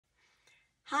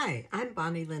Hi, I'm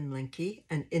Bonnie Lynn Linke,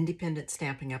 an independent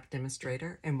Stampin' Up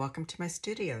demonstrator, and welcome to my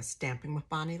studio, Stamping with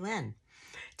Bonnie Lynn.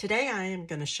 Today I am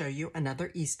going to show you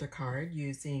another Easter card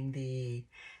using the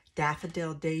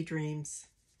Daffodil Daydreams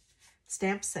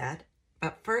stamp set.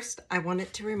 But first, I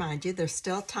wanted to remind you there's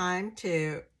still time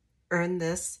to earn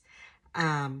this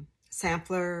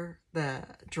sampler, the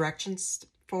directions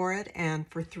for it, and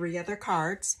for 3 other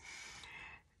cards.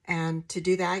 And to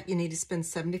do that, you need to spend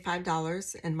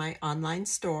 $75 in my online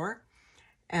store.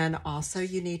 And also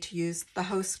you need to use the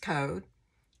host code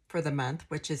for the month,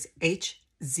 which is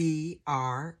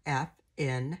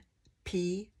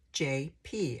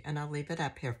HZRFNPJP. And I'll leave it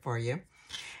up here for you.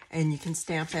 And you can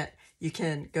stamp it. You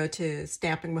can go to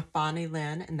Stamping with Bonnie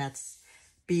Lynn, and that's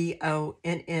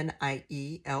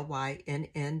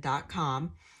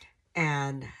BONNIELYNN.com.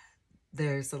 And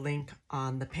there's a link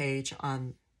on the page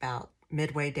on about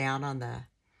midway down on the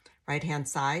right-hand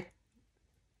side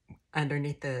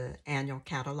underneath the annual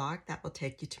catalog. That will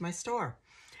take you to my store.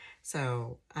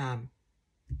 So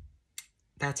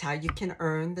that's how you can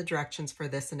earn the directions for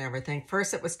this and everything.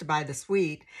 First, it was to buy the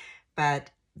suite, but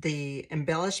the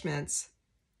embellishments,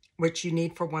 which you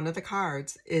need for one of the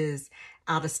cards, is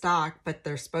out of stock, but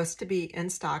they're supposed to be in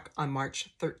stock on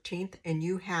March 13th, and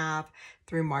you have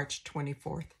through March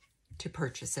 24th to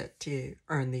purchase it to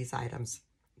earn these items.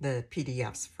 The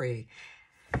PDF's free.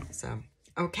 So,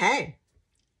 okay.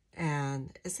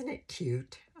 And isn't it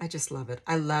cute? I just love it.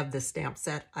 I love the stamp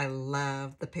set. I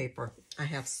love the paper. I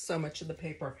have so much of the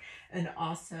paper. And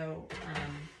also,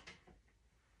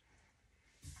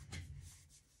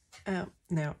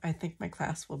 no, I think my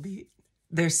class will be,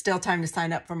 there's still time to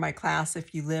sign up for my class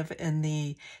if you live in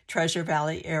the Treasure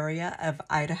Valley area of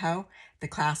Idaho. The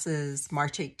class is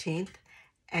March 18th,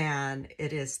 and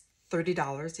it is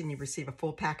 $30 and you receive a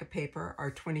full pack of paper,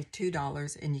 or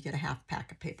 $22 and you get a half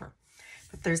pack of paper.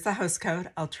 But there's the host code.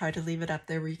 I'll try to leave it up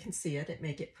there where you can see it. It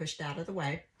may get pushed out of the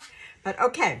way. But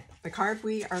okay, the card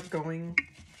we are going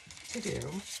to do,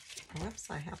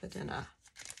 whoops, I have it in a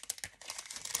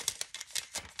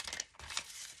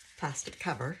plastic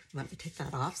cover. Let me take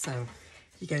that off so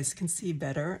you guys can see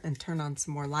better and turn on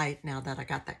some more light now that I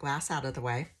got that glass out of the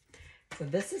way. So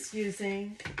this is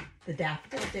using the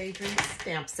Daffodil Daydream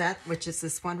stamp set, which is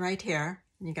this one right here.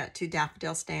 You got 2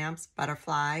 daffodil stamps,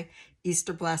 butterfly,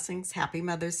 Easter blessings, Happy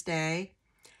Mother's Day,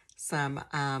 some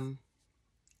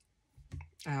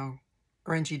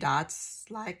orangey dots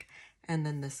and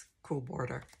then this cool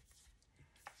border.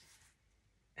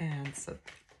 And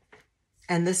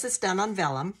this is done on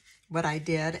vellum, what I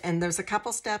did. And there's a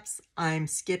couple steps I'm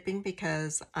skipping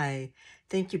because I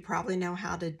think you probably know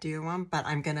how to do them, but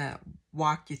I'm going to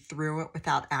walk you through it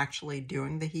without actually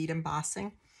doing the heat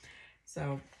embossing.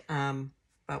 So,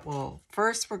 but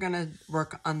first we're going to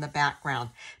work on the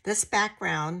background. This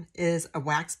background is a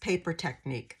wax paper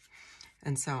technique.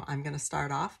 And so I'm going to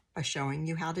start off by showing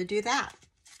you how to do that.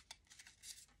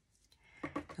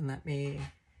 And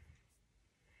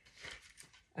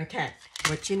okay,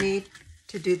 what you need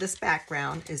to do this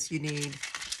background is you need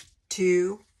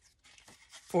 2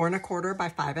 4 1/4 by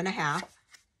 5 1/2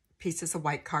 pieces of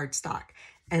white cardstock,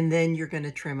 and then you're going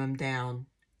to trim them down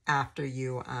after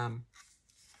you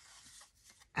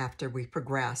after we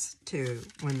progress to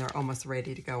when they're almost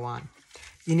ready to go on.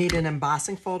 You need an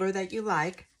embossing folder that you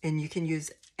like, and you can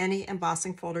use any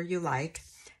embossing folder you like,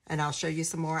 and I'll show you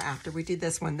some more after we do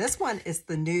this one. This one is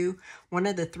the one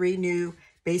of the 3 new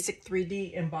basic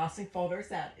 3D embossing folders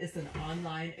that is an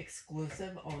online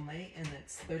exclusive only, and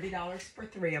it's $30 for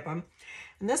 3 of them.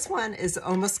 And this one is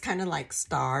almost kind of like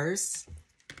stars.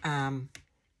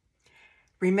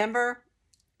 Remember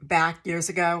back years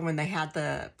ago when they had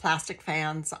the plastic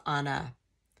fans on a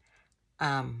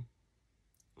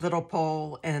little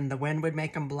pole and the wind would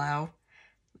make them blow?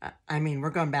 I mean, we're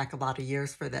going back a lot of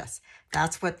years for this.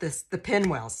 That's what the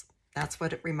pinwheels, that's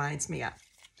what it reminds me of.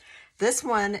 This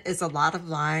one is a lot of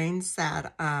lines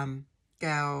that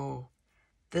go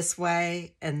this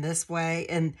way, and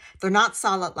they're not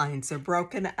solid lines. They're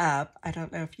broken up. I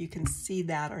don't know if you can see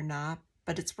that or not,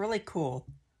 but it's really cool.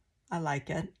 I like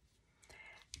it.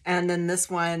 And then this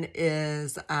one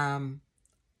is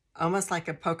almost like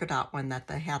a polka dot one that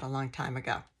they had a long time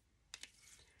ago.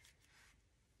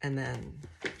 And then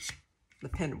the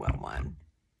pinwheel one.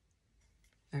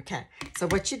 Okay, so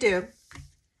what you do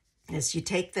is you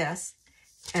take this,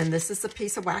 and this is a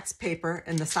piece of wax paper,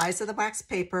 and the size of the wax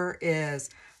paper is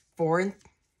 4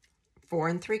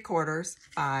 3/4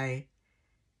 by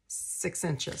 6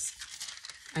 inches.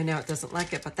 I know it doesn't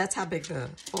like it, but that's how big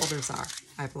the folders are,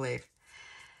 I believe.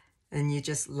 And you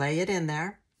just lay it in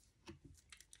there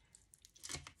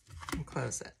and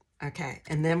close it. Okay,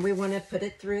 and then we want to put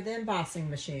it through the embossing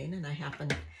machine, and I happen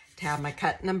to have my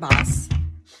cut and emboss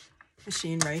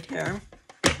machine right here.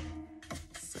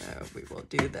 So we will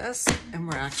do this, and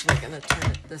we're actually going to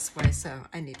turn it this way, so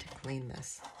I need to clean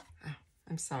this. Oh,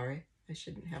 I'm sorry. I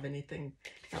shouldn't have anything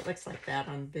that looks like that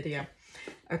on video.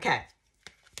 Okay.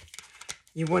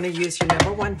 You want to use your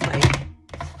number 1 plate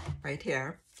right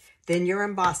here, then your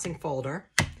embossing folder,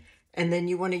 and then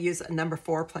you want to use a number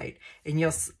 4 plate. And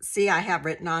you'll see I have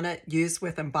written on it, use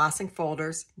with embossing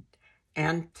folders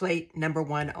and plate number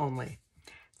 1 only.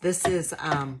 This is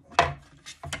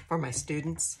for my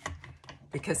students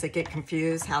because they get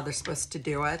confused how they're supposed to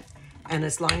do it. And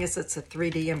as long as it's a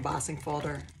 3D embossing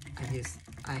folder,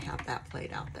 I have that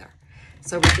plate out there.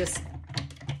 So we just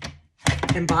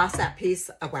emboss that piece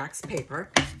of wax paper.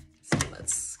 So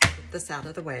let's get this out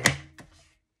of the way.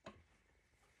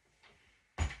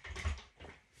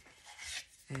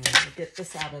 And we'll get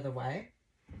this out of the way.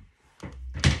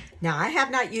 Now, I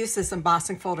have not used this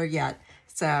embossing folder yet,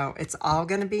 so it's all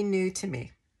going to be new to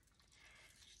me.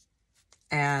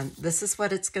 And this is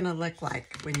what it's going to look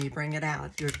like when you bring it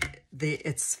out.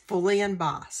 It's fully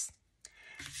embossed.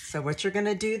 So what you're going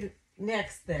to do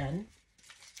next then,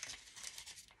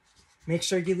 make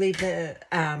sure you leave the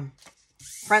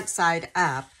front side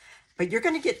up, but you're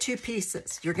going to get 2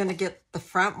 pieces. You're going to get the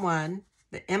front one,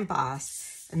 the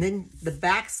emboss, and then the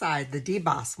back side, the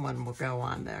deboss one will go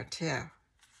on there too.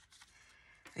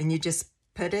 And you just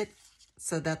put it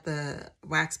so that the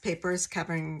wax paper is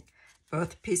covering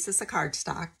both pieces of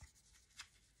cardstock.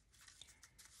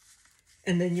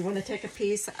 And then you want to take a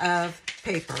piece of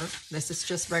paper. This is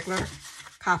just regular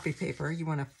copy paper. You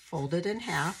want to fold it in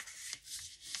half,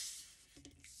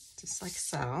 just like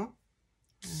so.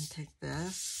 And take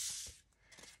this,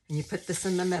 and you put this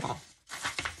in the middle.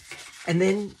 And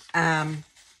then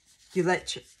you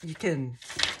can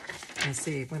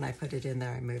see when I put it in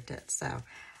there, I moved it. So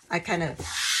I kind of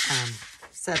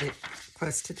set it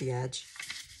close to the edge.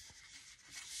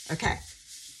 Okay.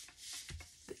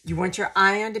 You want your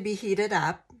iron to be heated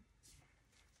up.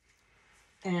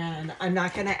 And I'm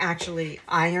not going to actually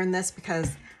iron this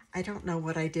because I don't know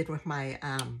what I did with my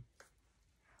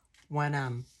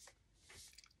one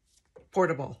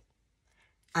portable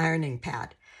ironing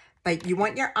pad. But you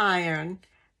want your iron.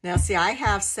 Now see, I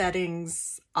have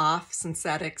settings off: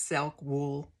 synthetic, silk,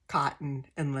 wool, cotton,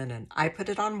 and linen. I put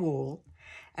it on wool,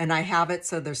 and I have it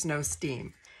so there's no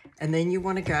steam. And then you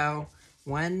want to go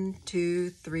 1, 2,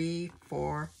 3,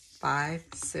 4, 5,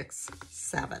 6,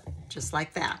 7, just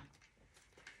like that,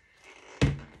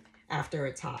 after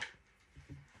it's hot.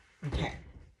 Okay.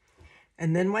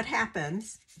 And then what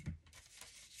happens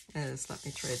is, let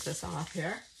me trade this off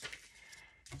here.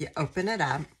 You open it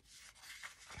up,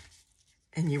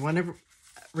 and you want to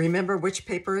remember which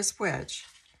paper is which.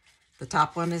 The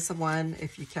top one is the one,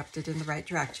 if you kept it in the right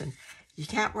direction. You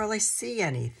can't really see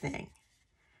anything.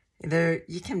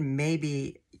 You can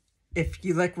maybe, if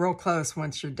you look real close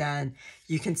once you're done,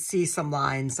 you can see some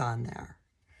lines on there.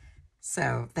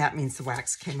 So that means the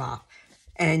wax came off.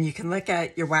 And you can look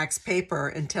at your wax paper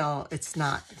until it's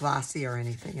not glossy or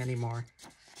anything anymore.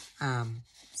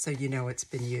 So you know it's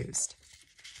been used.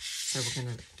 So we're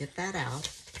going to get that out.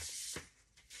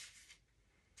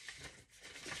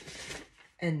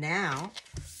 And now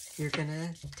you're going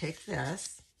to take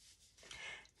this.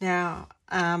 Now,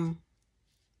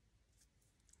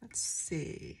 let's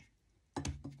see.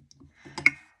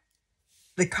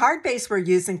 The card base we're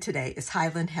using today is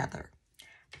Highland Heather.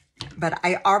 But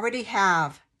I already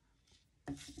have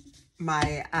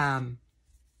my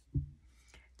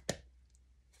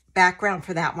background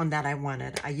for that one that I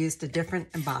wanted. I used a different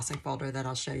embossing folder that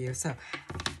I'll show you. So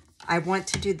I want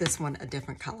to do this one a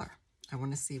different color. I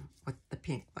want to see what the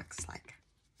pink looks like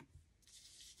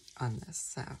on this.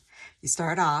 So you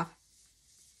start off,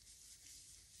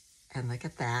 and look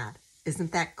at that.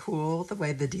 Isn't that cool, the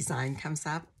way the design comes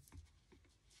up?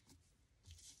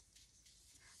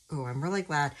 Oh, I'm really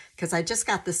glad, because I just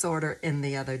got this order in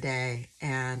the other day,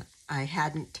 and I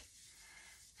hadn't,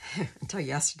 until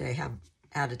yesterday, have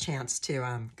had a chance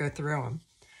to go through them.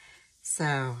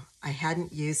 So I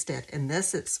hadn't used it, and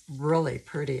this, it's really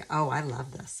pretty. Oh, I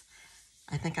love this.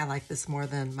 I think I like this more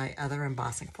than my other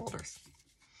embossing folders.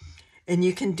 And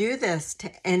you can do this to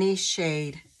any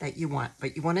shade that you want,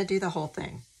 but you want to do the whole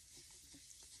thing.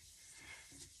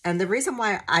 And the reason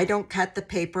why I don't cut the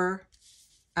paper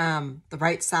the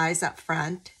right size up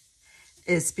front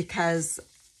is because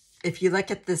if you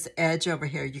look at this edge over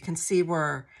here, you can see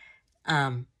where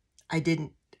I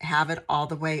didn't have it all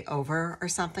the way over or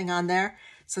something on there.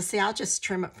 So see, I'll just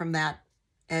trim it from that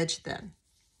edge then.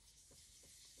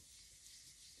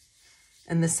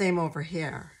 And the same over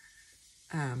here.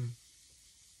 So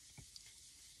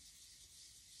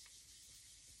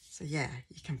yeah,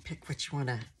 you can pick which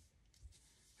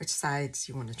sides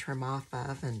you want to trim off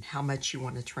of and how much you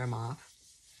want to trim off.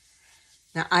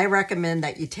 Now I recommend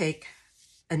that you take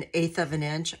 1/8 of an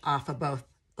inch off of both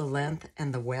the length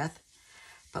and the width.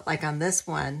 But like on this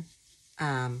one,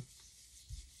 I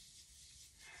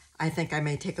think I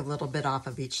may take a little bit off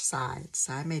of each side.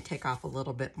 So I may take off a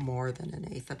little bit more than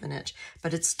 1/8 of an inch.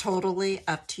 But it's totally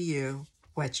up to you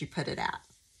what you put it at.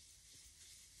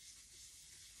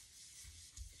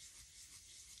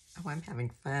 Oh, I'm having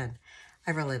fun.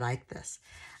 I really like this.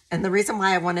 And the reason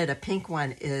why I wanted a pink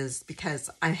one is because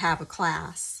I have a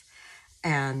class.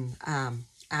 And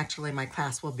actually my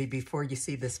class will be before you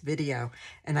see this video.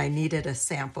 And I needed a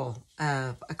sample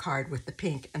of a card with the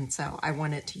pink. And so I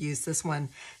wanted to use this one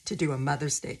to do a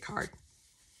Mother's Day card.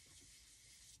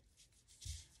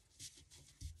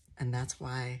 And that's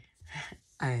why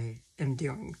I am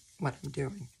doing what I'm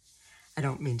doing. I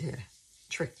don't mean to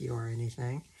trick you or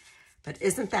anything. But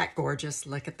isn't that gorgeous?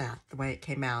 Look at that, the way it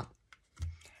came out.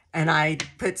 And I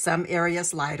put some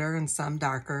areas lighter and some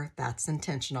darker. That's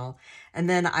intentional. And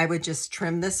then I would just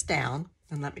trim this down.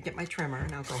 And let me get my trimmer,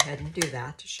 and I'll go ahead and do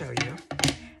that to show you.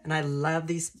 And I love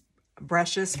these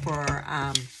brushes for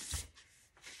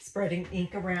spreading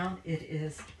ink around. It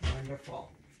is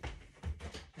wonderful.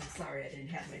 I'm sorry I didn't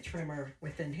have my trimmer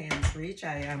within hand's reach.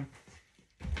 I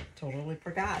totally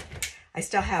forgot. I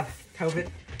still have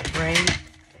COVID brain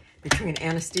between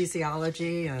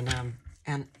anesthesiology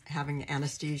and having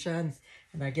anesthesia,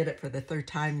 and I get it for the 3rd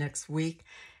time next week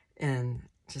in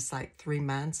just like 3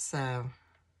 months, so,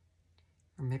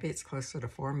 or maybe it's closer to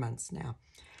 4 months now.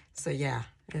 So yeah,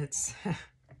 it's,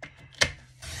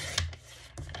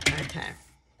 okay.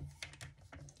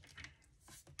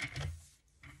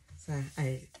 So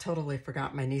I totally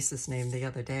forgot my niece's name the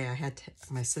other day.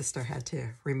 My sister had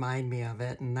to remind me of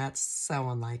it, and that's so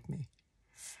unlike me.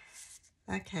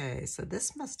 Okay, so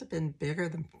this must have been bigger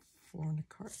than 4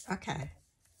 1/4. Okay.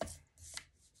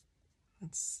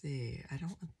 Let's see. I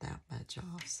don't want that much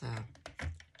off, so.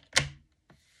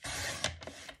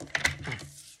 Oh,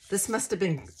 this must have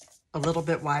been a little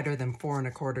bit wider than 4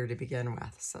 1/4 to begin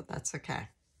with, so that's okay.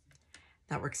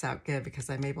 That works out good because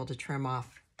I'm able to trim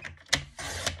off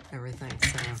everything,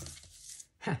 so.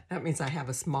 That means I have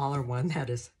a smaller one that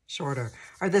is shorter.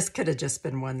 Or this could have just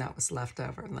been one that was left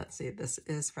over. And let's see, this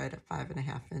is right at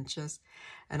 5.5 inches.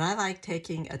 And I like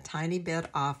taking a tiny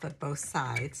bit off of both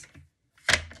sides.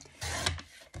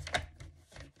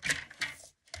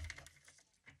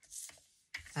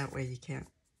 That way you can't,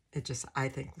 it just, I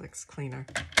think, looks cleaner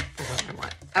for what I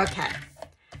want. Okay,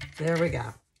 there we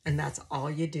go. And that's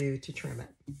all you do to trim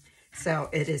it. So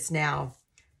it is now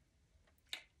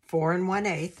 4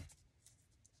 1/8.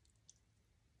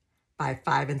 By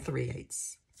 5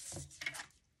 3/8.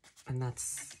 And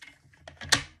that's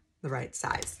the right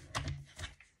size.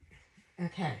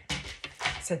 Okay,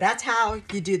 so that's how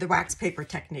you do the wax paper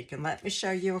technique. And let me show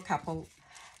you a couple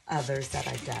others that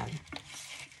I've done.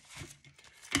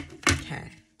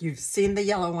 Okay, you've seen the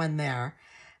yellow one there.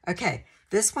 Okay,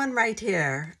 this one right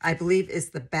here, I believe is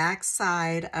the back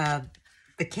side of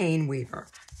the cane weaver.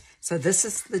 So this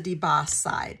is the debossed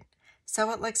side. So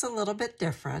it looks a little bit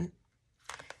different.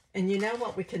 And you know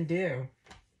what we can do?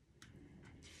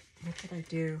 What did I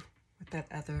do with that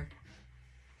other?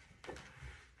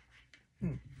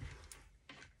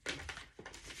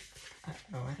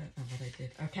 Oh, I don't know what I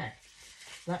did. Okay,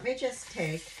 let me just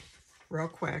take, real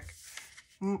quick,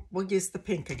 we'll use the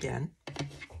pink again.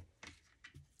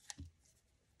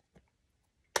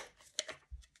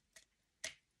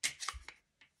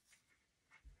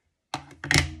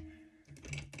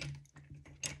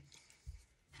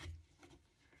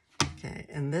 Okay,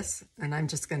 and I'm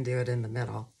just going to do it in the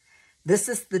middle. This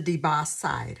is the debossed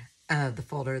side of the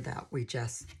folder that we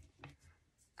just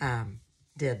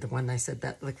did, the one I said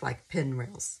that looked like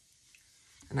pinwheels.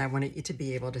 And I wanted you to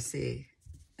be able to see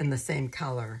in the same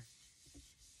color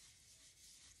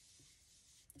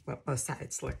what both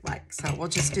sides look like. So we'll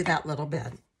just do that little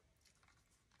bit.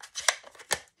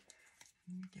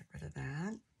 Get rid of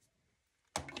that.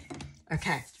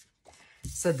 Okay,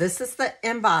 so this is the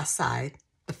embossed side,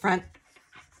 the front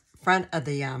of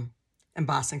the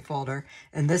embossing folder,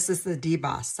 and this is the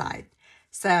debossed side.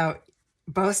 So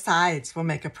both sides will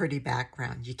make a pretty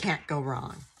background. You can't go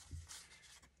wrong.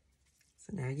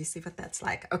 So now you see what that's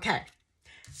like. Okay,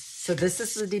 so this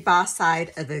is the debossed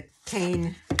side of the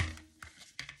cane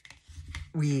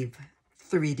weave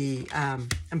 3D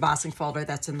embossing folder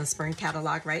that's in the spring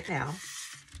catalog right now.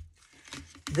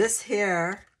 This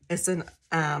here is an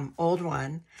old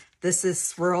one. This is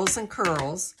Swirls and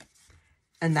Curls.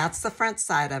 And that's the front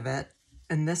side of it.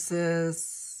 And this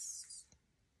is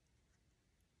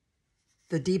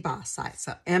the deboss side.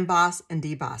 So emboss and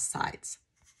deboss sides.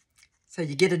 So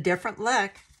you get a different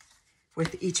look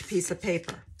with each piece of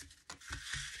paper.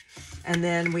 And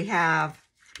then we have,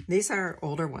 these are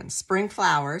older ones, Spring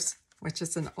Flowers, which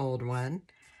is an old one.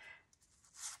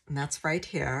 And that's right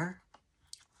here.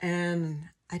 And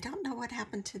I don't know what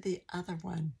happened to the other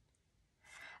one.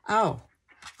 Oh,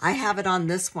 I have it on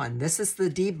this one. This is the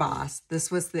deboss.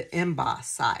 This was the emboss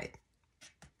side.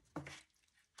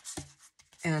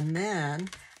 And then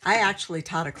I actually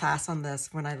taught a class on this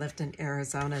when I lived in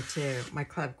Arizona too, my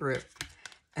club group.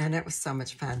 And it was so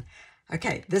much fun.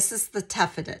 Okay, this is the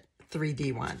Daffodil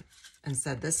 3D one. And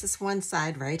so this is one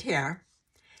side right here.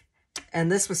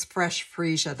 And this was fresh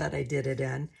freesia that I did it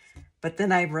in. But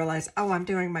then I realized, oh, I'm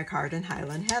doing my card in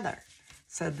Highland Heather.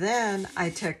 So then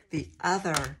I took the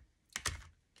other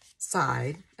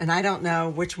side, and I don't know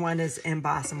which one is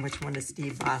emboss and which one is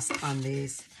deboss on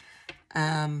these.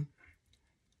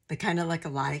 They kind of look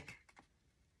alike,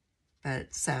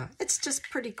 but so it's just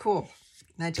pretty cool.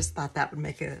 And I just thought that would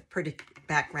make a pretty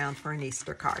background for an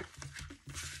Easter card.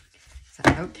 So,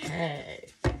 okay.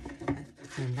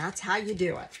 And that's how you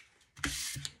do it.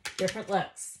 Different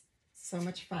looks. So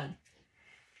much fun.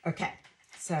 Okay,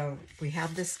 so we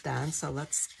have this done. So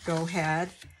let's go ahead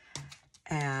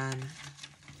and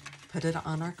put it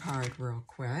on our card real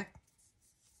quick.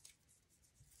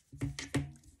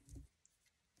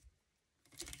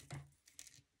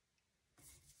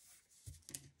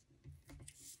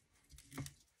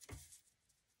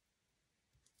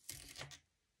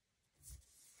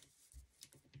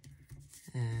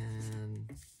 And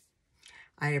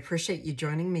I appreciate you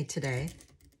joining me today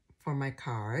for my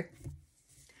card.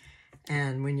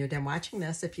 And when you're done watching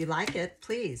this, if you like it,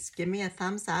 please give me a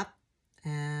thumbs up.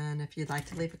 And if you'd like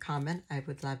to leave a comment, I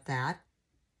would love that.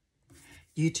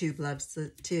 YouTube loves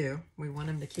it too. We want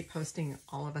them to keep posting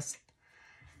all of us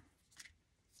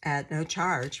at no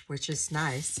charge, which is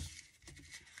nice.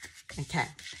 Okay,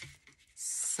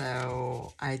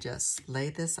 so I just lay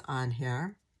this on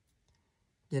here,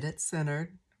 get it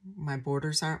centered. My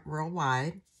borders aren't real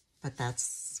wide, but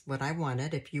that's what I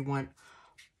wanted. If you want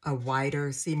a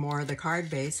wider, see more of the card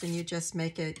base, and you just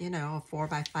make it, you know, a 4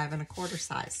 by 5 1/4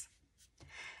 size.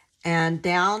 And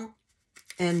down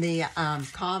in the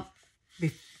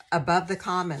above the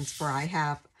comments where I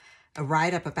have a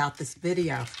write-up about this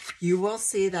video, you will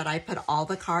see that I put all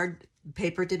the card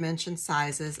paper dimension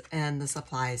sizes and the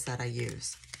supplies that I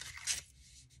use.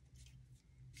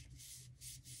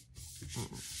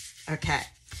 Okay,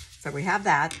 so we have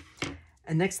that.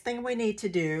 And next thing we need to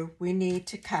do, we need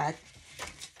to cut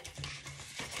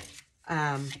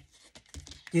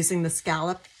using the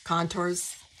scallop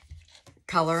contours,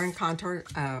 color and contour.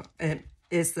 It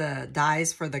is the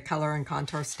dies for the color and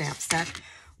contour stamp set.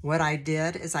 What I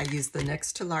did is I used the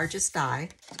next to largest die.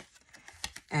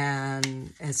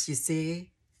 And as you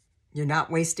see, you're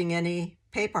not wasting any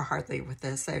paper hardly with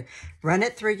this. So run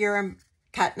it through your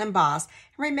cut and emboss.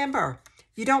 And remember,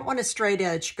 you don't want a straight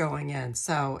edge going in.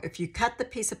 So if you cut the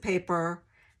piece of paper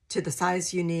to the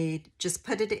size you need, just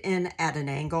put it in at an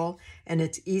angle, and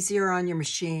it's easier on your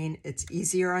machine, it's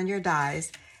easier on your dies,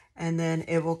 and then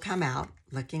it will come out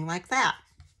looking like that.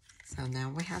 So now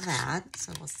we have that.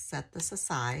 So we'll set this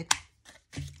aside.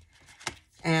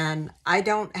 And I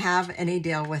don't have any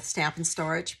deal with Stampin'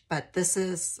 Storage, but this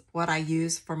is what I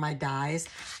use for my dies.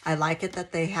 I like it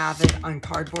that they have it on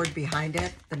cardboard behind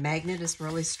it. The magnet is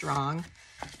really strong,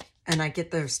 and I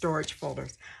get their storage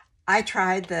folders. I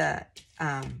tried the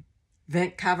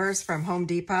vent covers from Home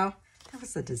Depot. That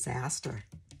was a disaster.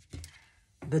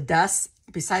 The dust,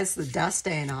 besides the dust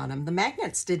stain on them, the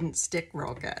magnets didn't stick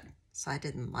real good, so I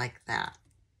didn't like that.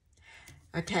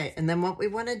 Okay, and then what we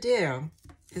want to do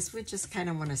is we just kind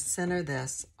of want to center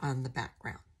this on the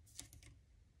background.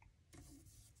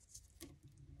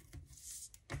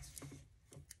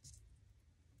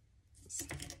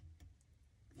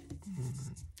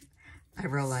 I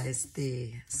realized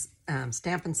the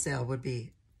Stampin' Sale would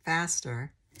be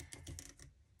faster.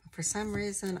 But for some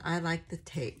reason, I like the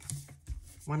tape.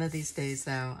 One of these days,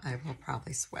 though, I will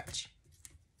probably switch.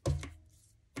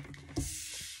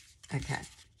 Okay.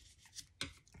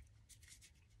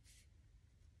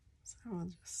 So we'll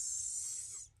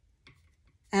just...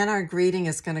 And our greeting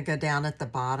is going to go down at the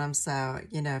bottom. So,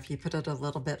 you know, if you put it a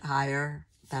little bit higher,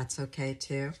 that's okay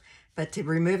too. But to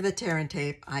remove the tear and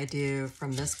tape, I do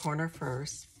from this corner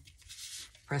first.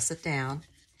 Press it down.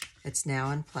 It's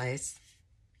now in place.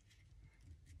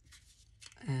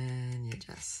 And you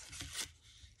just...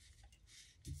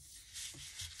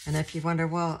 And if you wonder,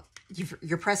 well,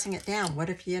 you're pressing it down. What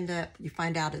if you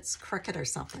find out it's crooked or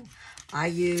something? I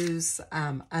use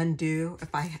undo if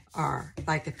I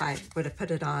would have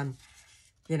put it on,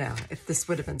 you know, if this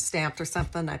would have been stamped or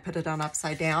something, I put it on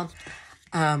upside down.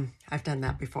 I've done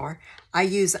that before. I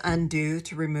use undo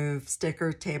to remove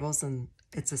sticker tables, and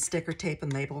it's a sticker tape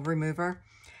and label remover.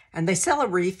 And they sell a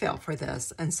refill for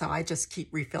this, and so I just keep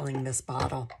refilling this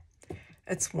bottle.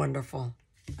 It's wonderful.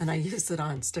 And I use it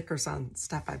on stickers on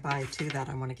stuff I buy too that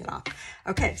I want to get off.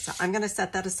 Okay, so I'm going to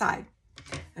set that aside.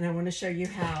 And I want to show you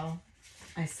how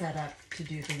I set up to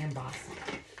do the embossing.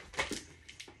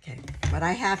 Okay, what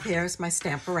I have here is my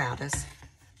Stamparatus.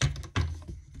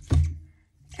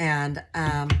 And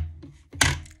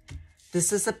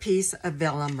this is a piece of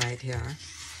vellum right here.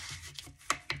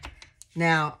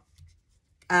 Now,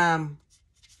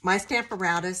 my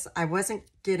Stamparatus, I wasn't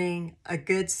getting a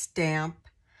good stamp.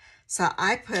 So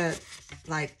I put,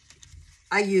 like,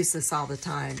 I use this all the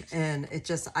time, and it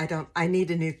just, I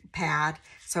need a new pad.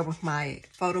 So with my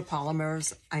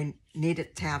photopolymers, I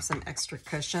needed to have some extra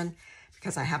cushion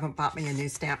because I haven't bought me a new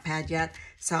stamp pad yet.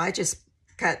 So I just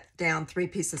cut down 3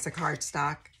 pieces of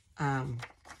cardstock.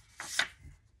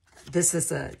 This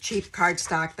is a cheap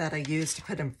cardstock that I use to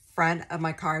put in front of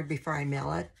my card before I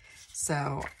mail it.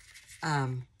 So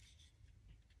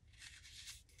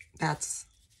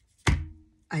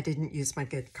I didn't use my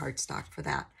good cardstock for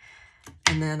that.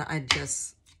 And then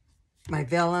my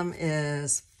vellum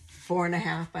is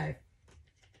 4.5 by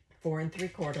 4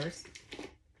 3/4.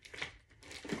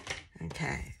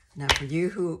 Okay, now for you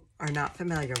who are not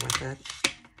familiar with it,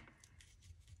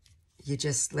 you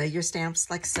just lay your stamps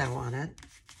like so on it.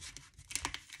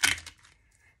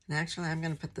 And actually, I'm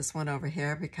going to put this one over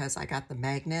here because I got the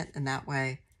magnet, and that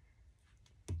way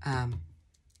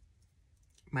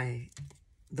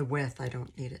the width, I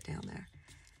don't need it down there.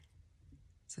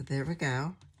 So there we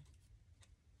go.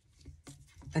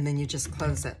 And then you just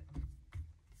close it.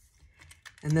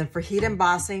 And then for heat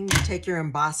embossing, you take your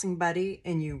embossing buddy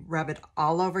and you rub it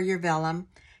all over your vellum,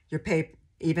 your paper,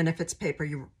 even if it's paper,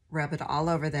 you rub it all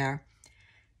over there.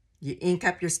 You ink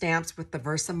up your stamps with the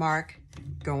Versamark,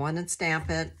 go on and stamp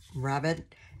it, rub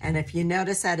it. And if you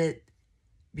notice that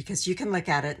because you can look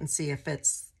at it and see if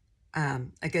it's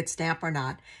a good stamp or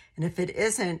not. And if it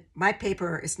isn't, my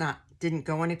paper didn't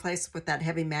go anyplace with that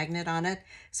heavy magnet on it.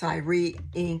 So I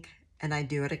re-ink and I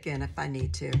do it again if I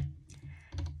need to.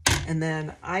 And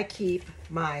then I keep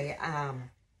my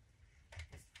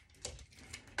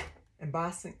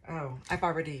embossing, I've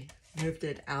already moved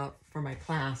it out for my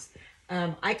class.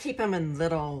 I keep them in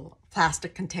little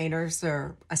plastic containers,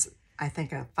 or I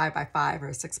think a 5x5 or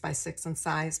a 6x6 in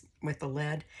size with a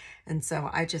lid. And so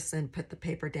I just then put the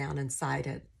paper down inside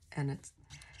it, and it's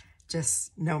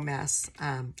just no mess.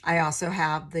 I also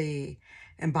have the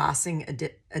embossing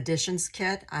additions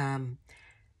kit.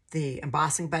 The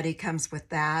embossing buddy comes with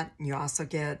that. You also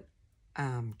get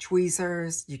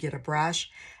tweezers, you get a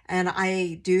brush, and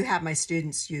I do have my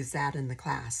students use that in the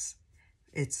class.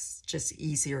 It's just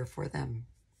easier for them.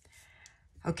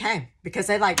 Okay, because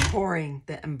I like pouring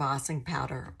the embossing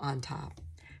powder on top.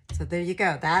 So there you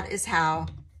go. That is how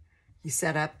you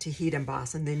set up to heat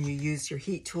emboss, and then you use your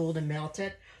heat tool to melt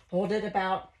it. Hold it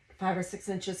about 5 or 6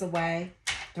 inches away.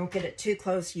 Don't get it too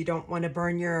close. You don't want to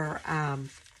burn your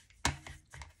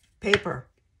paper.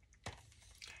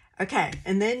 Okay,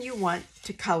 and then you want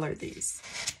to color these.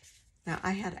 Now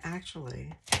I had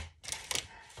actually,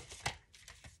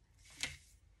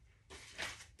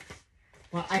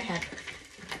 I had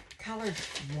colored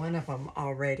one of them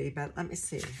already, but let me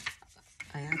see.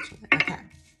 Okay.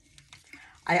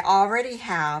 I already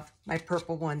have my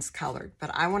purple ones colored,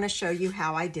 but I want to show you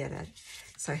how I did it.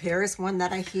 So here is one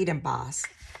that I heat embossed.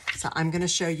 So I'm going to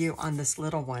show you on this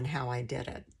little one how I did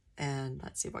it. And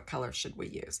let's see, what color should we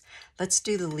use? Let's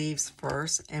do the leaves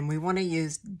first. And we want to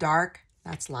use dark,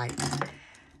 that's light.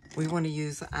 We want to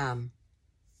use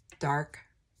dark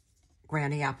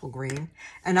Granny Apple Green.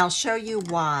 And I'll show you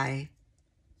why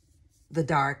the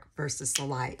dark versus the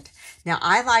light. Now,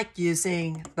 I like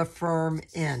using the firm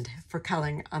end for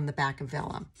coloring on the back of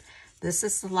vellum. This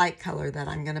is the light color that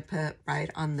I'm going to put right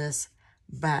on this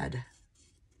bud.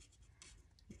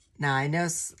 Now, I know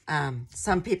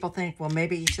some people think, well,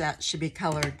 maybe that should be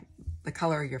colored the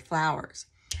color of your flowers.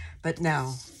 But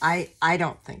no, I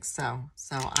don't think so.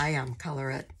 So I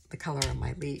color it the color of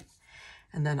my leaf.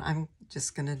 And then I'm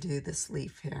just going to do this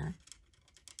leaf here,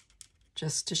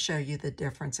 just to show you the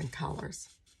difference in colors.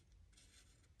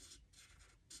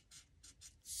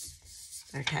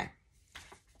 Okay.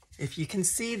 If you can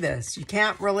see this, you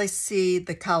can't really see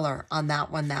the color on that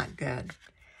one that good.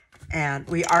 And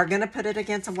we are going to put it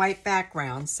against a white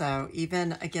background, so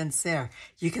even against there,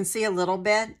 you can see a little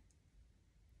bit,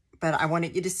 but I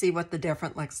wanted you to see what the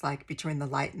difference looks like between the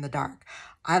light and the dark.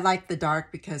 I like the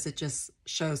dark because it just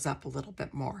shows up a little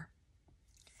bit more.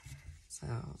 So,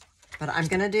 but I'm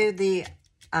going to do the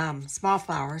small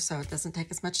flower so it doesn't take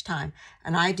as much time.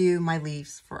 And I do my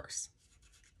leaves first.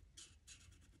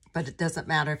 But it doesn't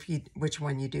matter which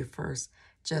one you do first.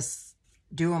 Just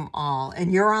do them all.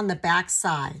 And you're on the back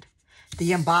side.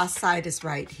 The embossed side is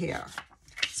right here.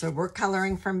 So we're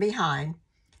coloring from behind.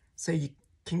 So you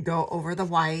can go over the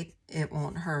white. It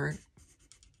won't hurt.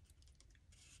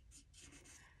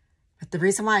 But the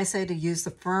reason why I say to use the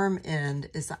firm end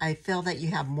is I feel that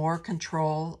you have more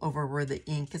control over where the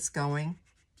ink is going.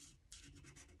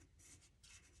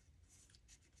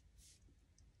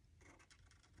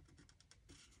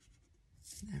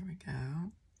 There we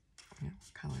go. We'll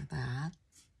color that.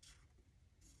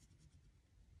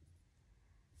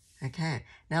 Okay,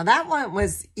 now that one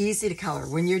was easy to color.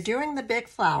 When you're doing the big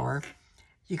flower,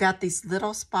 you got these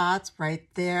little spots right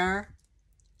there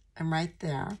and right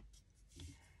there.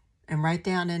 And right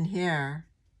down in here,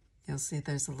 you'll see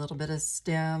there's a little bit of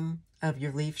stem of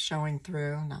your leaf showing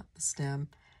through, not the stem.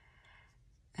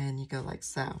 And you go like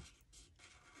so,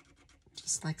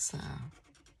 just like so.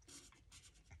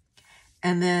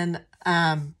 And then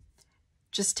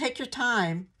just take your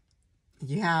time.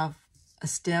 You have a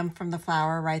stem from the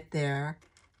flower right there.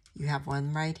 You have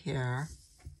one right here.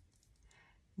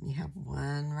 You have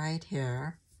one right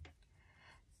here.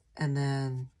 And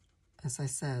then, as I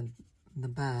said, the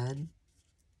bud.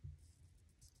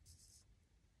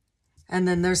 And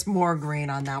then there's more green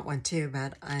on that one too,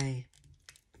 but I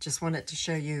just wanted to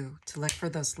show you to look for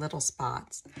those little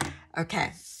spots.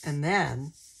 Okay, and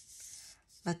then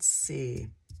let's see.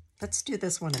 Let's do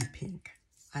this one in pink.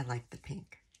 I like the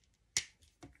pink.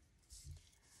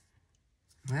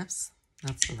 Whoops,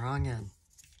 that's the wrong end.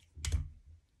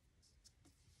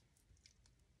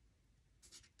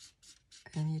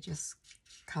 And you just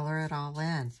color it all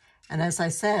in. And as I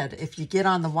said, if you get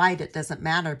on the white, it doesn't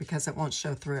matter because it won't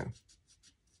show through.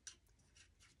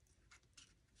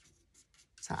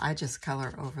 So I just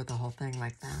color over the whole thing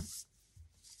like that.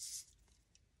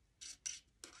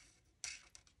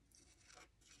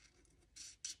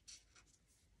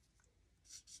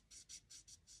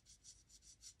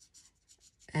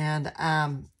 And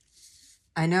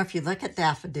I know if you look at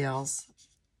daffodils,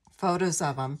 photos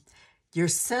of them, your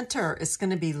center is going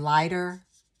to be lighter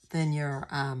than your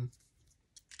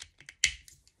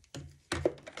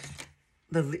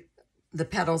the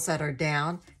petals that are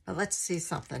down. But let's see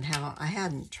something. How I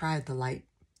hadn't tried the light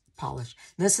polish.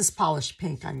 This is polished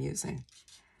pink I'm using.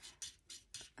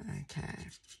 Okay,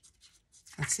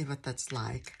 let's see what that's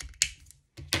like.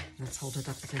 Let's hold it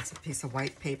up against a piece of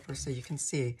white paper so you can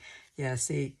see. Yeah,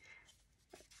 see.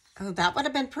 Oh, that would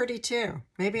have been pretty too.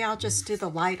 Maybe I'll just do the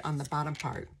light on the bottom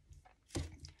part.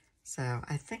 So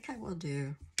I think I will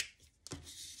do,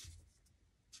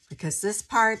 because this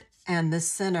part and this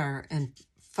center in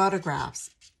photographs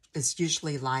is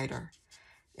usually lighter.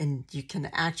 And you can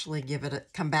actually give it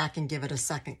come back and give it a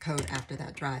second coat after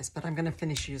that dries. But I'm going to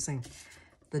finish using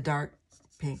the dark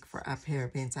pink for up here,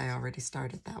 being I already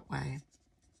started that way.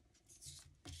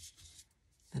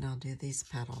 Then I'll do these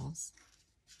petals.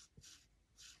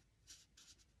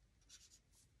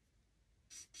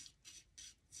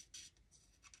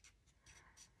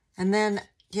 And then,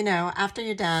 you know, after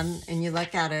you're done and you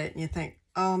look at it and you think,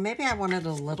 oh, maybe I want it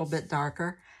a little bit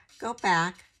darker, go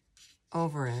back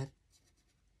over it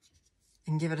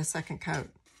and give it a second coat.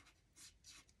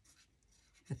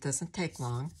 It doesn't take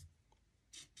long.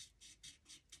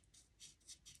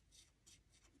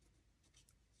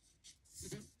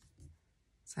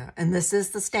 So, and this is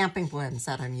the Stampin Blends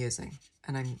that I'm using.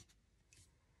 And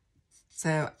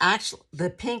so actually the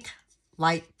pink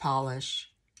light polish,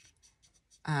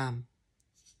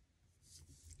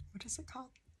 what is it called?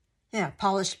 Yeah,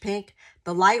 polished pink.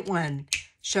 The light one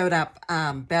showed up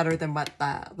better than what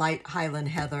the light Highland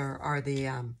Heather or the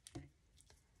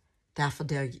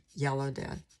Daffodil Yellow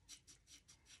did.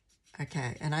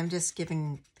 Okay, and I'm just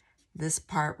giving this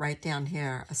part right down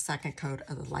here a second coat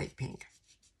of the light pink.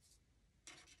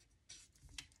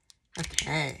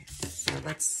 Okay, so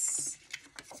let's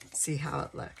see how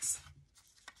it looks.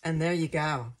 And there you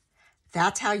go.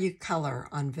 That's how you color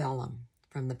on vellum,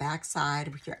 from the back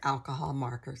side with your alcohol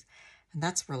markers. And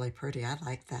that's really pretty. I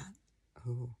like that.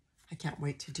 Ooh, I can't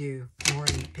wait to do more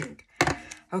in pink.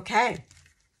 Okay,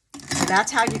 so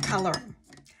that's how you color them.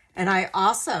 And I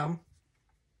also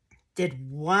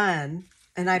did one,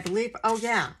 and I believe, oh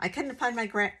yeah, I couldn't find my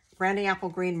Granny Apple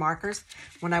Green markers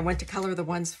when I went to color the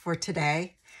ones for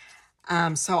today.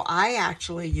 So I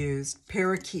actually used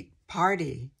Parakeet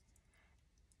Party,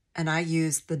 and I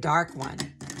used the dark one.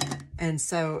 And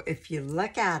so if you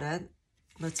look at it,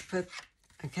 let's put,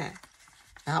 okay,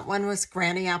 that one was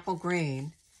Granny Apple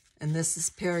Green, and this is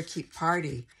Parakeet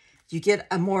Party. You get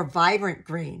a more vibrant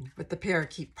green with the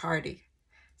Parakeet Party.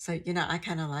 So, you know, I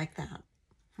kind of like that.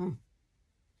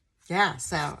 Yeah,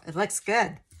 so it looks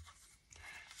good.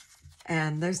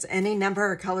 And there's any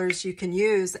number of colors you can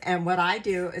use. And what I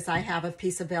do is I have a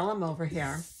piece of vellum over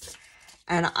here,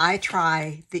 and I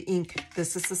try the ink.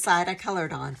 This is the side I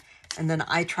colored on. And then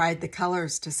I tried the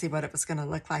colors to see what it was going to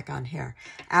look like on here.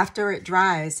 After it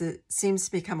dries, it seems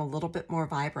to become a little bit more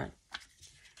vibrant.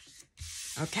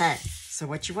 Okay, so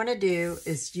what you want to do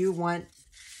is you want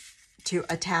to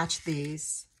attach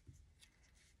these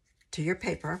to your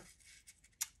paper.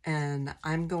 And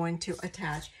I'm going to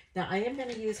attach. Now, I am going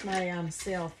to use my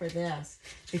sail for this.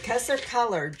 Because they're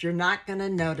colored, you're not going to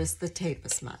notice the tape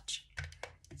as much.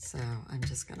 So I'm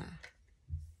just going to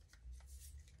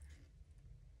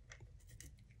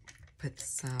put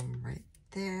some right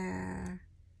there.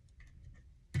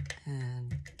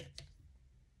 And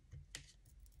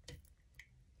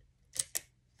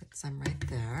put some right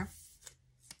there.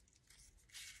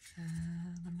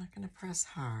 And I'm not going to press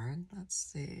hard. Let's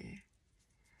see.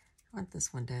 I want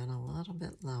this one down a little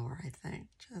bit lower, I think,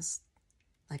 just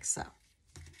like so.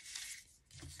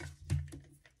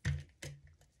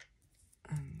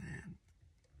 And then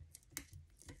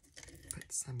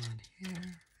put some on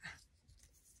here.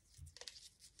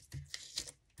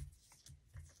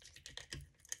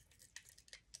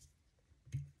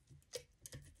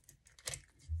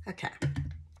 Okay.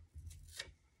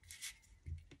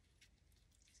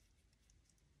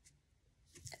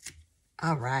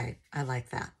 All right, I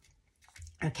like that.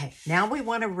 Okay, now we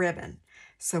want a ribbon.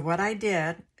 So what I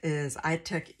did is I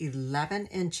took 11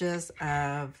 inches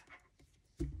of,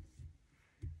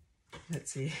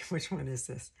 let's see, which one is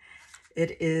this?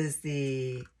 It is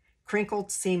the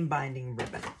crinkled seam binding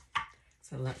ribbon.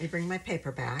 So let me bring my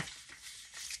paper back.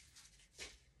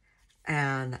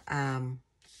 And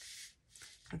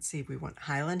let's see, we want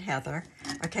Highland Heather.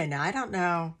 Okay, now I don't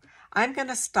know. I'm going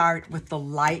to start with the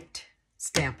light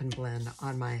Stampin' Blend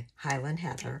on my Highland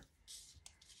Heather.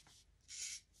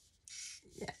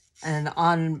 And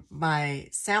on my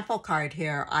sample card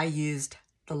here, I used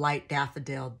the light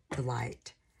Daffodil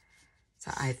Delight. So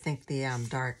I think the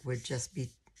dark would just be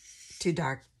too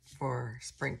dark for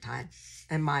springtime,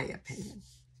 in my opinion.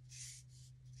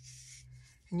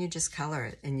 And you just color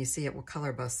it, and you see it will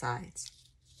color both sides.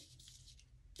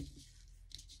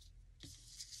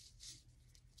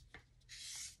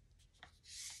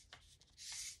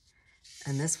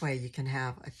 And this way you can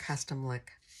have a custom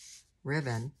look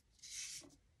ribbon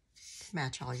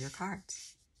match all your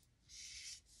cards.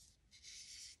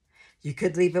 You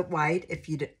could leave it white if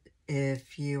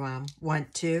you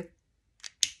want to,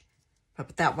 but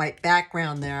with that white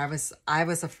background there, I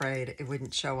was afraid it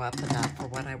wouldn't show up enough for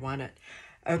what I wanted.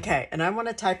 Okay, and I want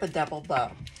to type a double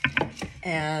bow,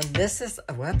 and this is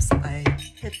whoops, I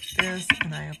hit this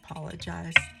and I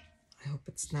apologize. I hope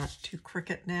it's not too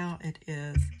crooked now. It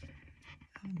is.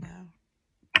 Oh no,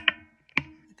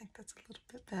 I think that's a little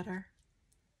bit better.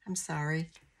 I'm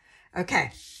sorry.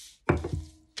 Okay,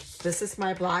 this is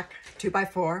my block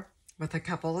 2x4 with a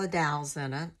couple of dowels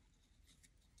in it.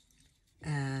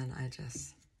 And I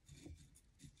just,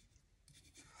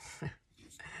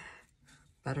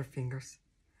 butterfingers.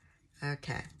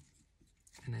 Okay,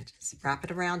 and I just wrap it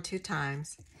around 2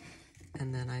 times,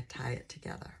 and then I tie it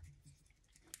together.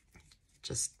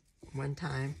 Just 1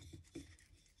 time.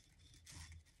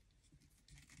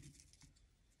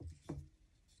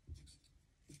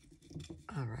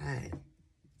 All right,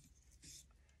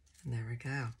 and there we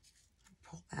go.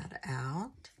 Pull that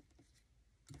out,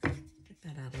 get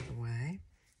that out of the way.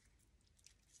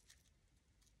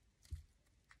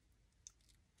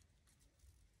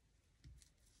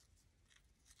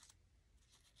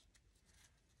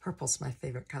 Purple's my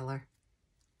favorite color.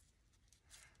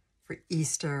 For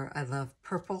Easter, I love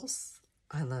purples,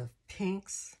 I love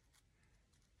pinks,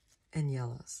 and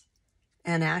yellows.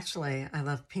 And actually, I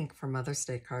love pink for Mother's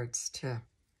Day cards, too.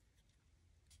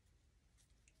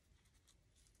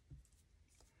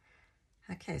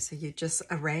 Okay, so you just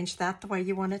arrange that the way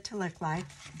you want it to look like.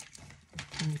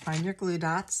 And you find your glue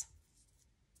dots.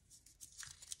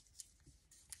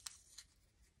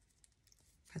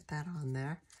 Put that on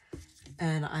there.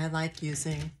 And I like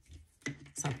using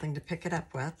something to pick it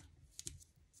up with.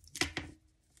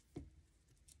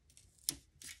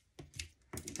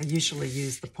 I usually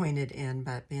use the pointed end,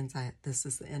 but being this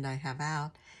is the end I have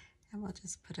out, and we'll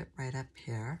just put it right up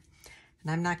here.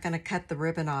 And I'm not going to cut the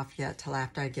ribbon off yet till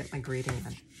after I get my greeting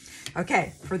in.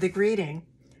 Okay, for the greeting,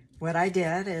 what I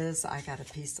did is I got a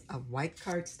piece of white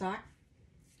cardstock.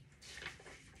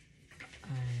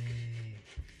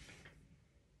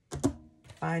 I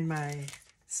find my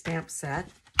stamp set,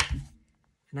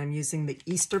 and I'm using the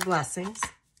Easter Blessings.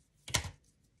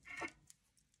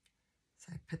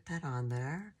 So I put that on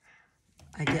there.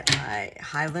 I get my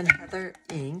Highland Heather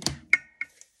ink.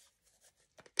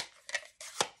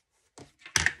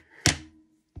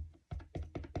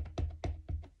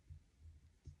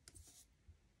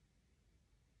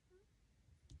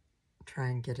 Try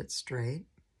and get it straight.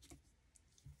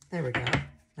 There we go.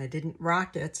 I didn't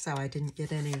rock it, so I didn't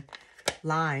get any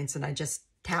lines, and I just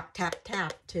tap, tap,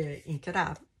 tap to ink it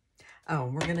up. Oh,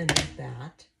 we're going to need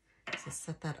that. So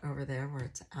set that over there where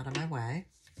it's out of my way.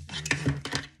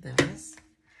 This.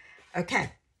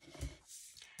 Okay.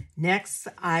 Next,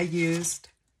 I used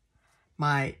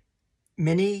my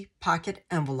mini pocket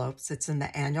envelopes. It's in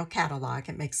the annual catalog.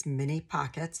 It makes mini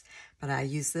pockets, but I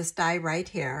use this die right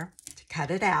here to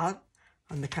cut it out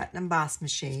on the cut and emboss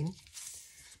machine.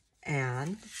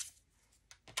 And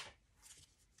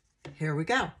here we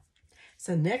go.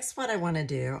 So next, what I want to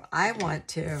do, I want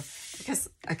to, because,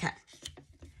 okay,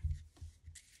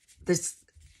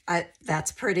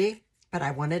 that's pretty, but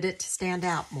I wanted it to stand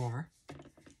out more.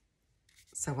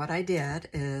 So what I did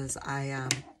is I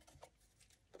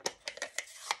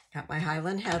got my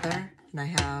Highland Heather, and I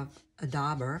have a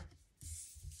dauber,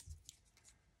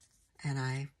 and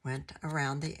I went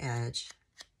around the edge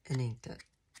and inked it.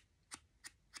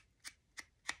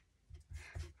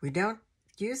 We don't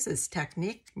use this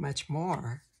technique much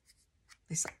more. At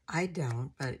least I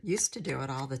don't, but used to do it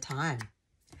all the time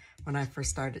when I first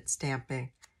started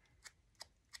stamping.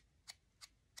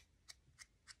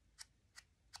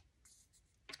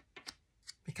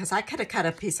 Because I could have cut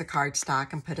a piece of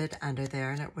cardstock and put it under there,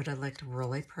 and it would have looked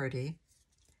really pretty.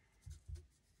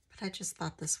 But I just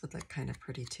thought this would look kind of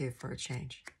pretty too for a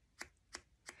change.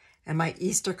 And my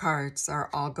Easter cards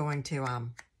are all going to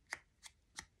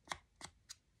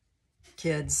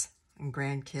kids and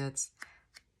grandkids.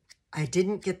 I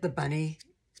didn't get the bunny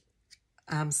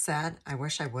set. I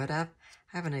wish I would have.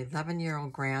 I have an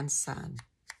 11-year-old grandson.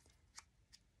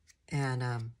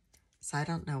 And so I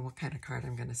don't know what kind of card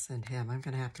I'm going to send him. I'm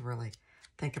going to have to really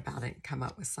think about it and come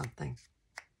up with something.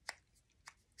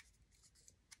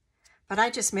 But I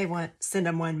just may send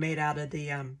him one made out of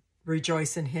the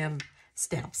Rejoice in Him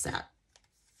stamp set.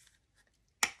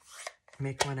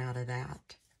 Make one out of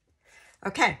that.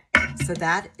 Okay, so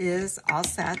that is all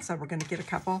set. So we're going to get a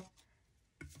couple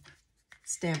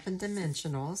Stampin'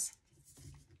 Dimensionals.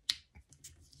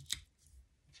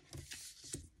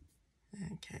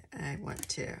 Okay, I want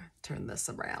to turn this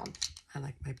around. I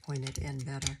like my pointed end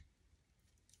better.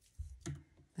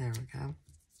 There we go.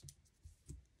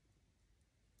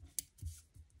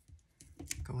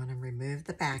 Go on and remove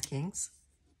the backings.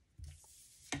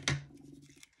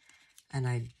 And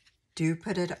I do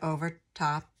put it over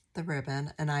top the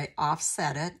ribbon, and I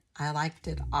offset it. I liked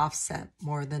it offset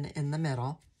more than in the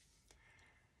middle.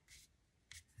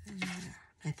 And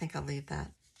I think I'll leave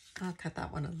that. I'll cut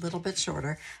that one a little bit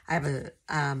shorter. I have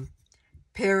a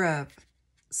pair of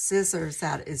scissors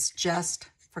that is just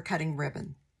for cutting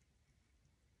ribbon.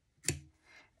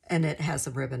 And it has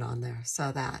a ribbon on there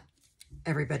so that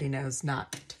everybody knows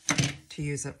not to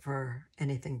use it for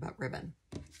anything but ribbon.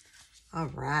 All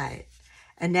right.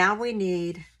 And now we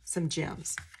need some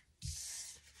gems.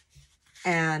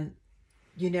 And,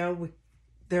 you know,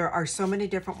 there are so many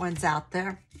different ones out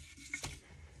there.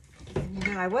 And,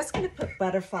 you know, I was going to put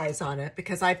butterflies on it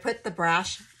because I put the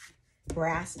brass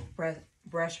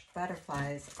brush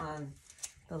butterflies on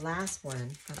the last one.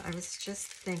 But I was just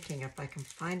thinking if I can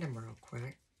find them real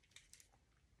quick.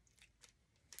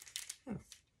 Oh.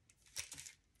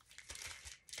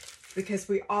 Because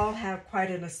we all have quite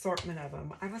an assortment of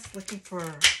them. I was looking for,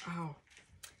 oh,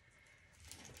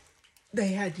 they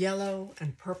had yellow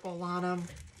and purple on them.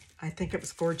 I think it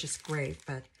was Gorgeous Grape,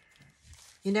 but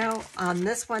you know, on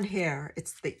this one here,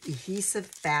 it's the adhesive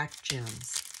back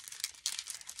gems.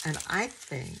 And I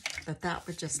think that that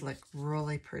would just look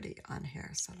really pretty on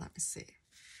here. So let me see.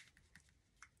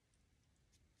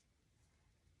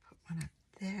 Put one up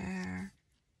there.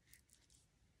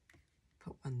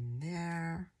 Put one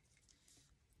there.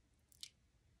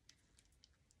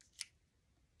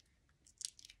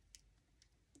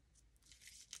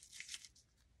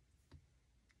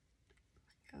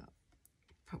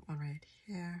 Put one right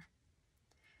here.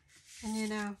 And you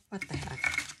know, what the heck?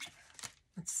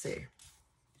 Let's see.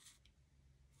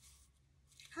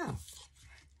 Oh,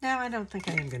 no, I don't think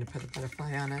I am going to put a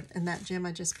butterfly on it. And that gem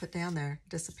I just put down there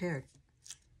disappeared.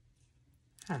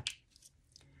 Huh.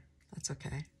 That's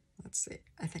okay. Let's see.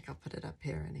 I think I'll put it up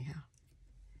here anyhow.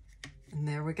 And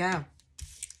there we go.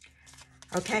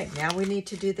 Okay, now we need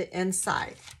to do the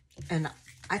inside. And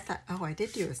I thought, oh, I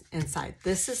did do inside.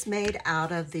 This is made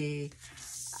out of the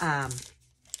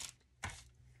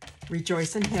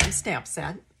Rejoice in Him stamp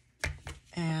set.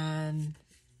 And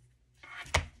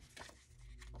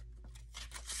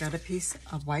got a piece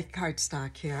of white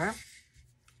cardstock here.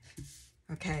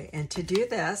 Okay, and to do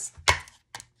this,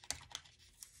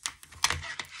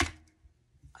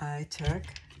 I took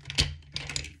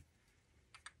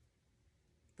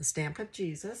the stamp of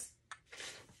Jesus.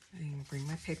 I'm going to bring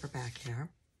my paper back here.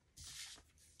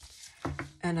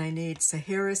 And I need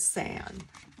Sahara's Sand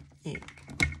ink.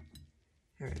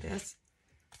 Here it is.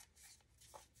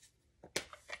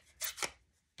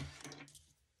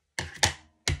 So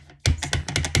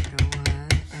go on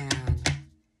and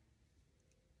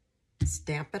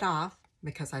stamp it off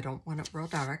because I don't want it real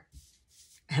dark.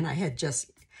 And I had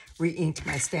just re-inked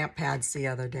my stamp pads the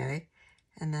other day.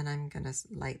 And then I'm going to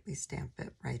lightly stamp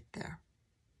it right there.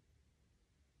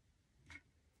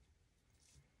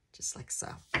 Just like so.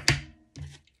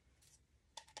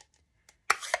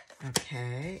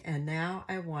 Okay, and now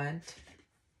I want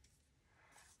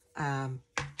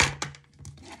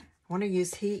to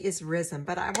use He Is Risen,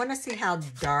 but I want to see how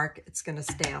dark it's going to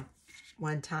stamp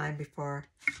one time before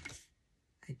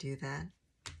I do that.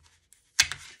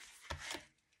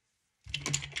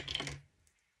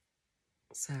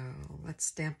 So let's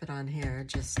stamp it on here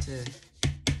just to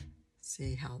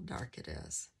see how dark it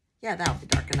is. Yeah, that'll be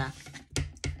dark enough.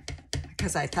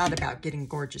 Because I thought about getting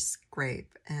Gorgeous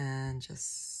Grape and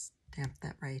just stamp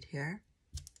that right here.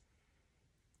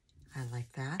 I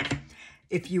like that.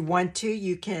 If you want to,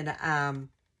 you can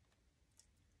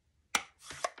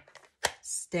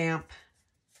stamp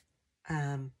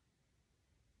a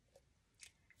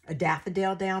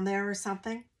daffodil down there or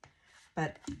something.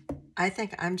 But I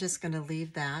think I'm just going to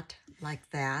leave that like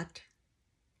that.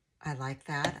 I like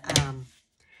that.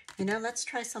 You know, let's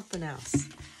try something else.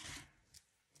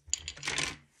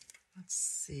 Let's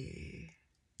see.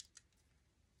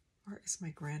 Where is my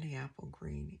Granny Apple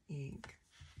Green ink?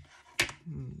 I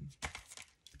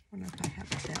wonder if I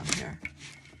have it down here.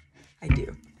 I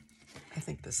do. I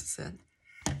think this is it.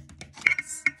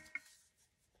 Yes.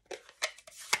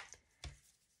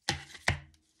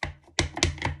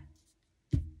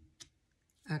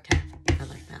 Okay, I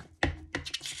like that.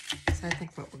 So I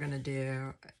think what we're going to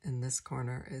do in this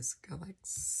corner is go like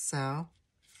so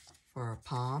for a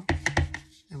palm.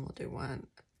 And we'll do one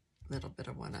little bit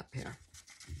of one up here.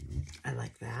 I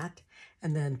like that.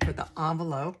 And then for the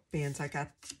envelope, being I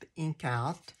got the ink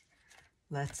out,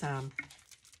 let's, I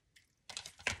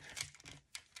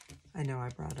know I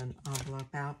brought an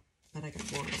envelope out, but I got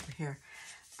more over here.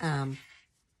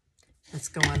 Let's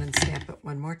go on and stamp it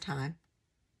one more time.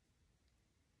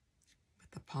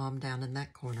 With the palm down in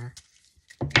that corner.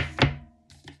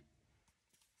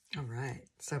 All right,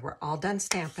 so we're all done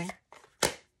stamping.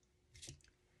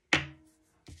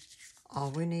 All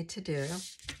we need to do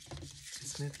is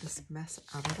move this mess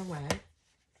out of the way.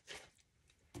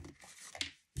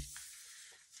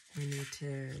 We need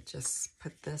to just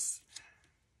put this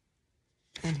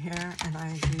in here, and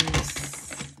I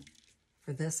use,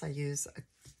 for this I use a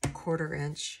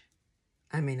 1/8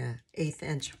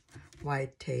 inch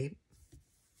wide tape.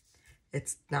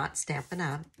 It's not Stampin'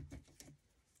 Up.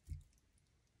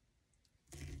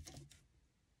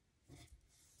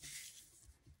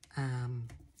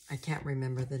 I can't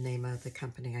remember the name of the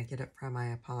company I get it from.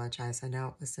 I apologize. I know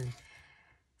it was in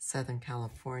Southern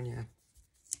California.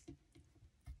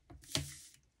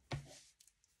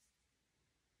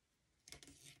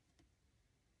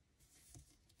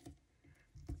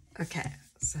 Okay,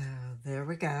 so there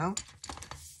we go.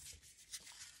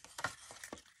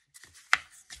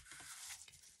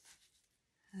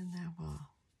 And now we'll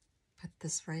put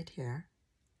this right here.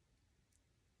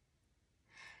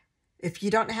 If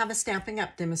you don't have a Stampin'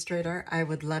 Up demonstrator, I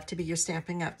would love to be your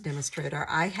Stampin' Up demonstrator.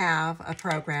 I have a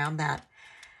program that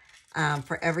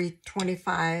for every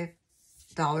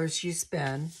 $25 you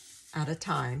spend at a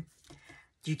time,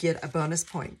 you get a bonus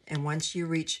point. And once you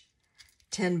reach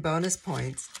 10 bonus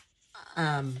points,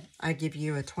 I give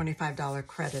you a $25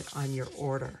 credit on your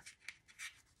order.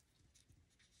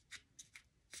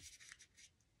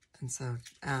 And so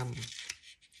and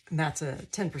that's a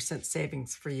 10%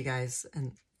 savings for you guys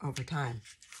and over time.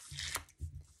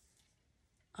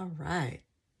 All right.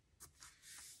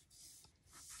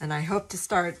 And I hope to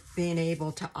start being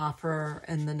able to offer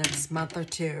in the next month or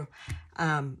two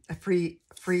a free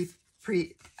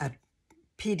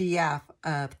PDF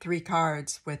of 3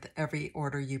 cards with every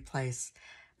order you place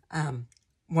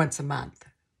once a month.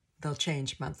 They'll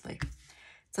change monthly.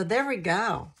 So there we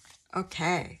go.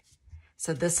 Okay.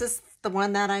 So this is the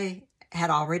one that I had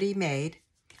already made,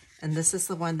 and this is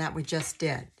the one that we just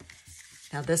did.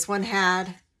 Now this one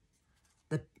had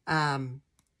the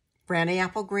Granny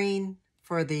Apple Green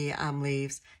for the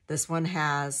leaves. This one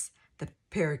has the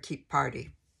Parakeet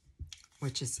Party,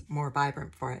 which is more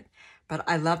vibrant for it. But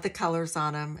I love the colors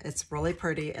on them. It's really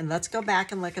pretty. And let's go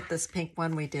back and look at this pink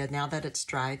one we did now that it's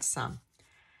dried some.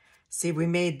 See, we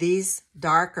made these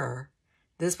darker.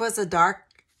 This was a dark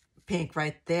pink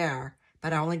right there,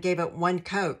 but I only gave it one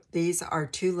coat. These are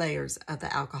 2 layers of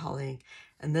the alcohol ink,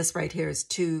 and this right here is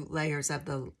 2 layers of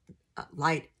the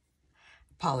light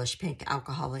polished pink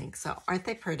alcohol ink. So aren't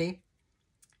they pretty?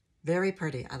 Very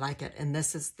pretty. I like it. And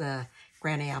this is the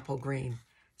Granny Apple Green.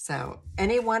 So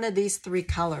any one of these 3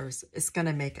 colors is going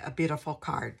to make a beautiful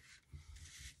card.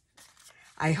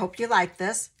 I hope you like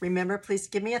this. Remember, please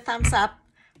give me a thumbs up.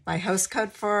 My host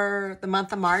code for the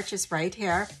month of March is right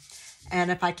here.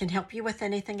 And if I can help you with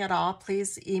anything at all,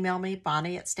 please email me,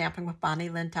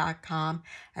 Bonnie@stampingwithbonnielynn.com.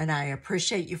 And I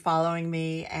appreciate you following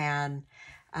me and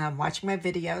watching my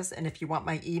videos. And if you want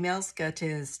my emails, go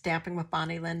to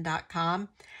stampingwithbonnielynn.com.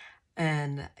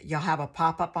 And you'll have a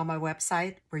pop-up on my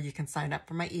website where you can sign up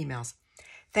for my emails.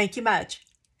 Thank you much.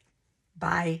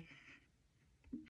 Bye.